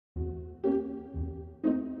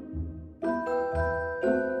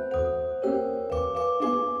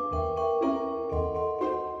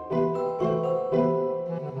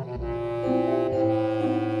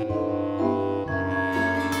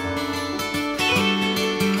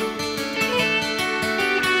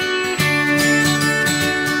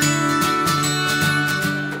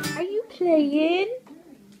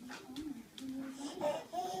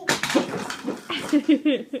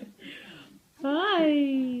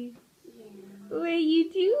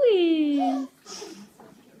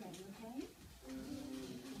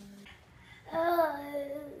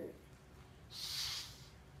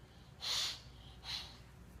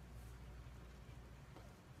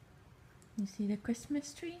See the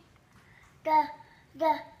Christmas tree? Good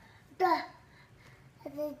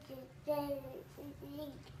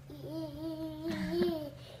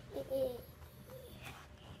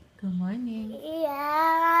morning.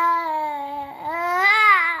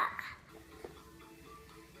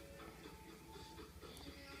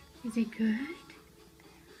 Is it good?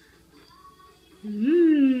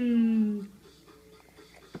 Mmm.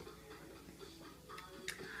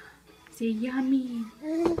 Say yummy.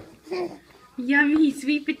 Yummy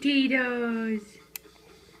sweet potatoes.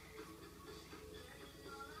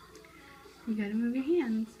 You gotta move your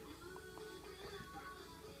hands.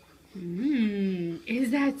 Mmm.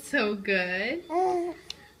 Is that so good?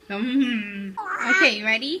 Mmm. Okay,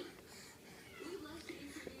 ready?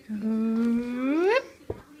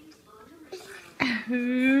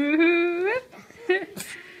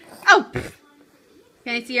 Oh! Can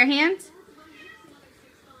I see your hands?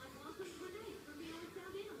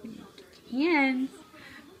 Hands.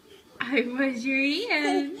 I wash your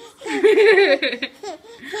hands.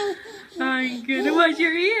 I'm gonna wash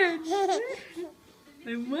your hands.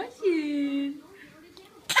 I'm washing.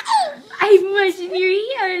 I'm washing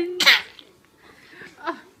your hands.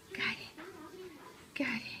 Oh, got it. Got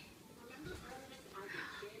it.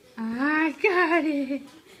 I got it.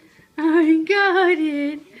 I got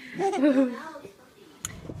it.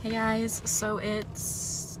 Hey guys, so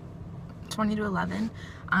it's 20 to 11.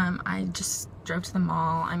 I just drove to the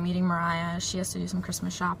mall. I'm meeting Mariah. She has to do some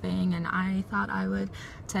Christmas shopping and I thought I would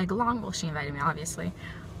tag along. Well, she invited me obviously.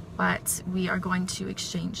 But we are going to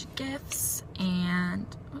exchange gifts and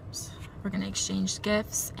we're going to exchange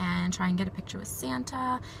gifts and try and get a picture with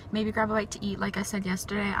Santa. Maybe grab a bite to eat like I said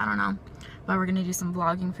yesterday. I don't know. But we're going to do some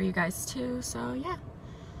vlogging for you guys too. So yeah.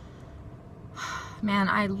 Man,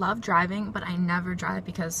 I love driving, but I never drive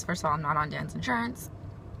because first of all, I'm not on Dan's insurance.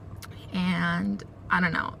 And I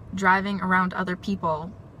don't know, driving around other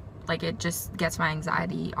people, like it just gets my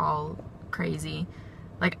anxiety all crazy.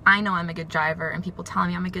 Like I know I'm a good driver and people tell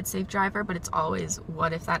me I'm a good safe driver, but it's always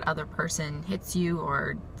what if that other person hits you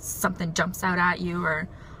or something jumps out at you, or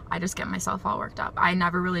I just get myself all worked up. I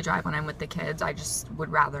never really drive when I'm with the kids. I just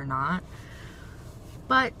would rather not.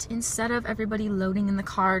 But instead of everybody loading in the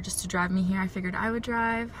car just to drive me here, I figured I would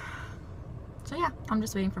drive. So yeah, I'm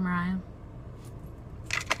just waiting for Mariah.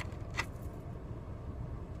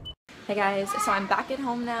 Hey guys, so I'm back at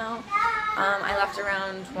home now. I left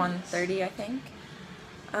around 1:30, I think.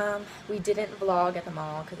 We didn't vlog at the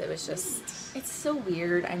mall because it was just, it's so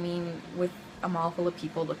weird. I mean, with a mall full of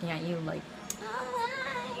people looking at you like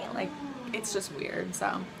it's just weird.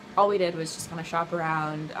 So all we did was just kind of shop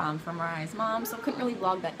around for Mariah's mom. So couldn't really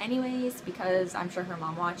vlog that anyways because I'm sure her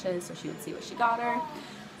mom watches, so she would see what she got her.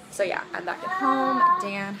 So yeah, I'm back at home.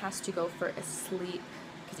 Dan has to go for a sleep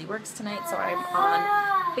because he works tonight, so I'm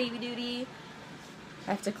on baby duty.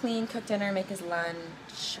 I have to clean, cook dinner, make his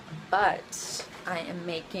lunch, but I am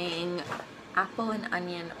making apple and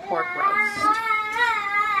onion pork roast.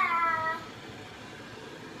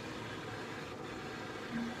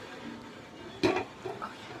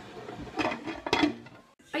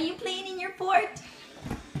 Are you playing in your fort?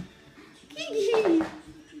 Kiki!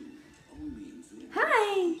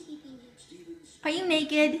 Hi! Are you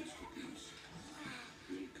naked?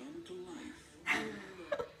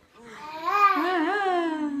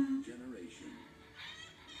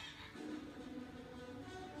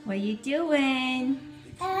 What are you doing?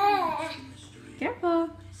 Careful.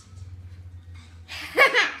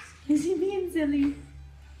 Is he being silly?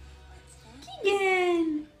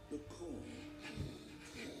 Keegan!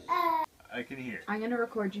 I can hear. I'm gonna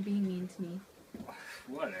record you being mean to me.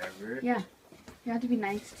 Whatever. Yeah. You have to be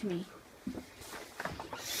nice to me.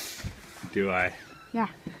 Do I? Yeah.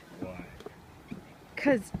 Why?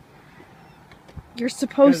 Cause you're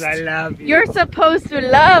supposed to. Because I love you. You're supposed to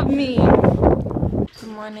love me. Good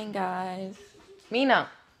morning, guys. Mina,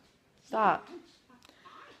 stop.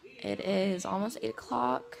 It is almost 8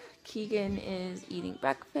 o'clock. Keegan is eating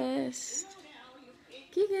breakfast.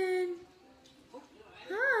 Keegan.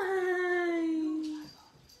 Hi.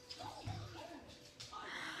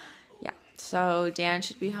 Yeah, so Dan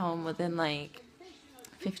should be home within like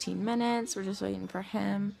 15 minutes. We're just waiting for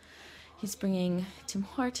him. He's bringing Tim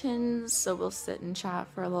Hortons, so we'll sit and chat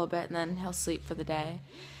for a little bit and then he'll sleep for the day.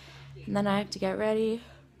 And then I have to get ready.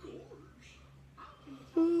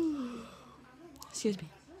 Excuse me.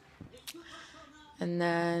 And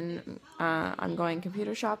then I'm going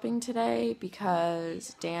computer shopping today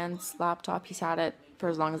because Dan's laptop, he's had it for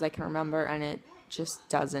as long as I can remember and it just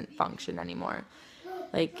doesn't function anymore.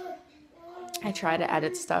 Like, I try to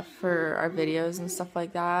edit stuff for our videos and stuff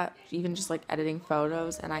like that, even just like editing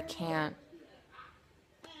photos, and I can't.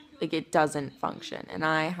 like it doesn't function. And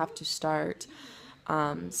I have to start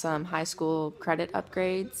some high school credit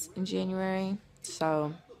upgrades in January.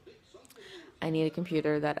 So I need a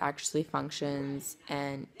computer that actually functions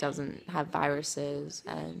and doesn't have viruses,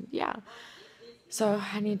 and yeah. So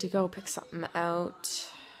I need to go pick something out.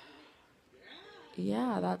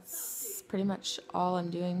 Yeah, that's pretty much all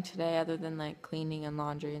I'm doing today, other than like cleaning and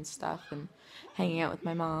laundry and stuff and hanging out with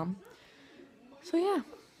my mom. So yeah.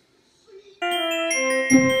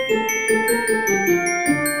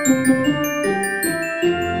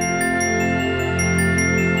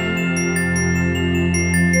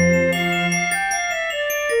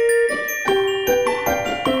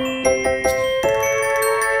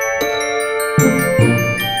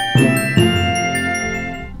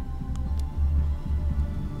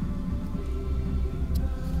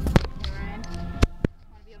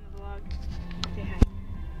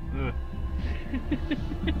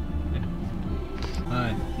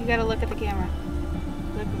 Hi. You gotta look at the camera.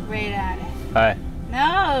 Look right at it. Hi.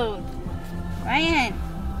 No! Ryan!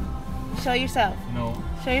 Show yourself. No.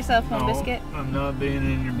 Show yourself, One No, Biscuit. I'm not being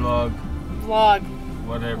in your blog. Vlog.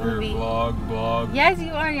 Whatever. Movie. Blog. Yes,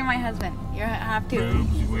 you are. You're my husband. You have to.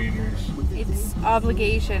 Boobs, wieners. It's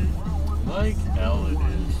obligation. Like hell it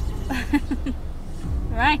is.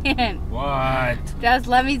 Ryan! What? Just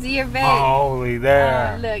let me see your face. Holy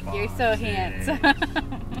there. Look, you're so Shit.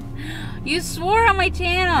 handsome. You swore on my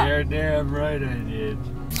channel. You're damn right I did.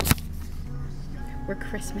 We're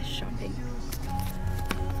Christmas shopping.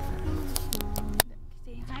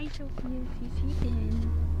 Say hi, Sophie. She's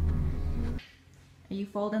eating. Are you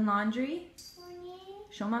folding laundry?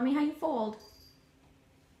 Show mommy how you fold.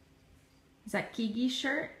 Is that Kigi's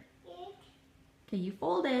shirt? Okay, you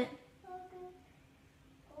fold it.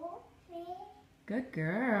 Good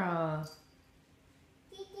girl.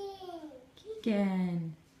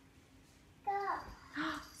 Keegan.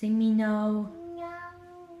 Say me no.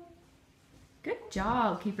 Good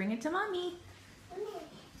job. Okay, bring it to mommy.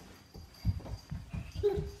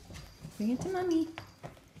 Bring it to mommy.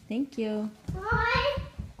 Thank you.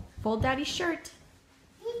 Fold daddy's shirt.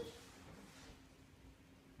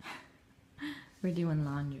 We're doing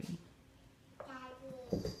laundry.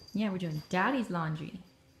 Yeah, we're doing daddy's laundry.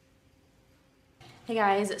 Hey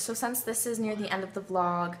guys, so since this is near the end of the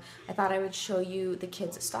vlog, I thought I would show you the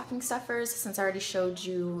kids' stocking stuffers since I already showed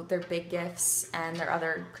you their big gifts and their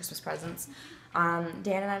other Christmas presents. Dan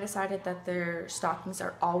and I decided that their stockings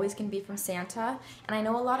are always going to be from Santa, and I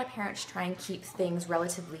know a lot of parents try and keep things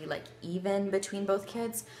relatively like even between both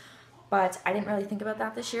kids, but I didn't really think about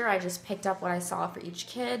that this year. I just picked up what I saw for each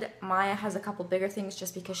kid. Maya has a couple bigger things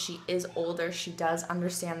just because she is older. She does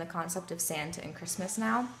understand the concept of Santa and Christmas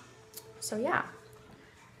now. So yeah.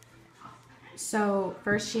 So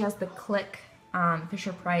first she has the Click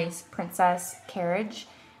Fisher-Price Princess carriage.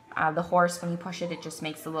 The horse, when you push it, it just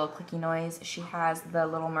makes a little clicky noise. She has the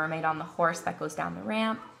Little Mermaid on the horse that goes down the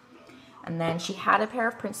ramp. And then she had a pair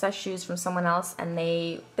of princess shoes from someone else, and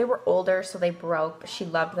they were older, so they broke, but she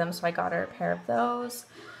loved them, so I got her a pair of those.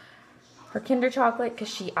 Her Kinder chocolate,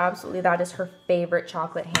 because she absolutely, that is her favorite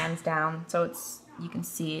chocolate, hands down. So it's, you can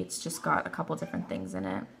see, it's just got a couple different things in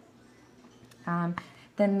it.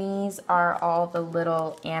 Then these are all the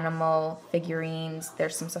little animal figurines.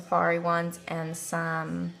 There's some safari ones and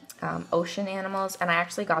some ocean animals, and I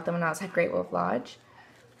actually got them when I was at Great Wolf Lodge.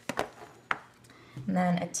 And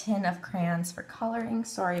then a tin of crayons for coloring.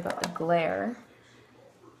 Sorry about the glare.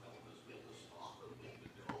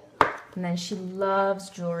 And then she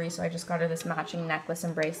loves jewelry, so I just got her this matching necklace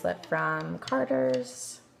and bracelet from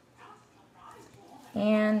Carter's.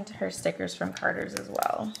 And her stickers from Carter's as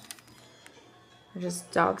well. They're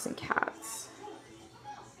just dogs and cats.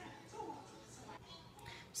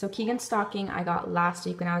 So Keegan's stocking I got last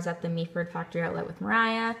week when I was at the Meaford Factory Outlet with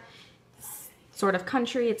Mariah. It's sort of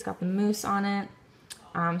country, it's got the moose on it.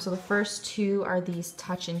 So the first two are these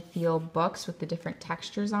touch and feel books with the different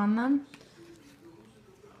textures on them.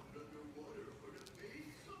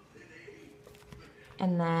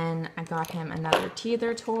 And then I got him another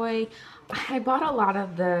teether toy. I bought a lot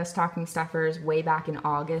of the stocking stuffers way back in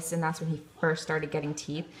August, and that's when he first started getting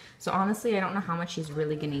teeth. So honestly, I don't know how much he's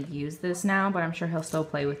really gonna use this now, but I'm sure he'll still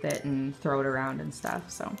play with it and throw it around and stuff,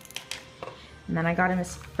 so. And then I got him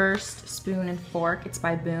his first spoon and fork. It's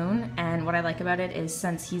by Boone, and what I like about it is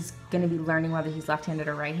since he's gonna be learning whether he's left-handed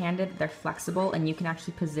or right-handed, they're flexible, and you can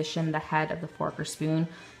actually position the head of the fork or spoon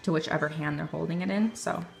to whichever hand they're holding it in,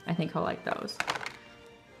 so I think he'll like those.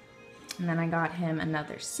 And then I got him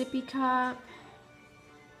another sippy cup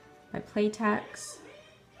by Playtex.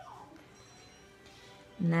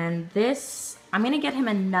 And then this, I'm gonna get him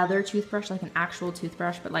another toothbrush, like an actual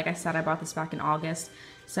toothbrush, but like I said, I bought this back in August.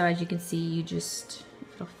 So as you can see, you just,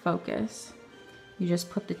 it'll focus. You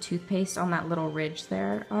just put the toothpaste on that little ridge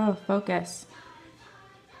there. Oh, focus.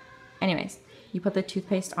 Anyways, you put the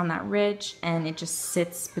toothpaste on that ridge and it just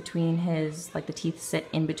sits between his, like the teeth sit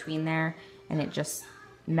in between there, and it just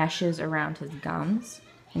meshes around his gums.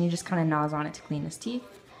 And you just kind of gnaws on it to clean his teeth.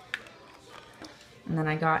 And then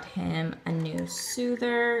I got him a new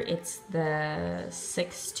soother. It's the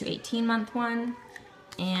 6 to 18 month one,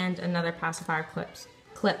 and another pacifier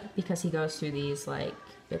clip because he goes through these like,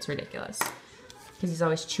 it's ridiculous. Because he's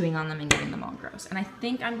always chewing on them and getting them all gross. And I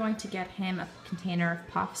think I'm going to get him a container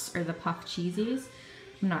of Puffs, or the Puff Cheesies.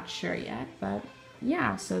 I'm not sure yet, but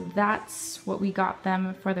yeah, so that's what we got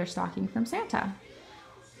them for their stocking from Santa.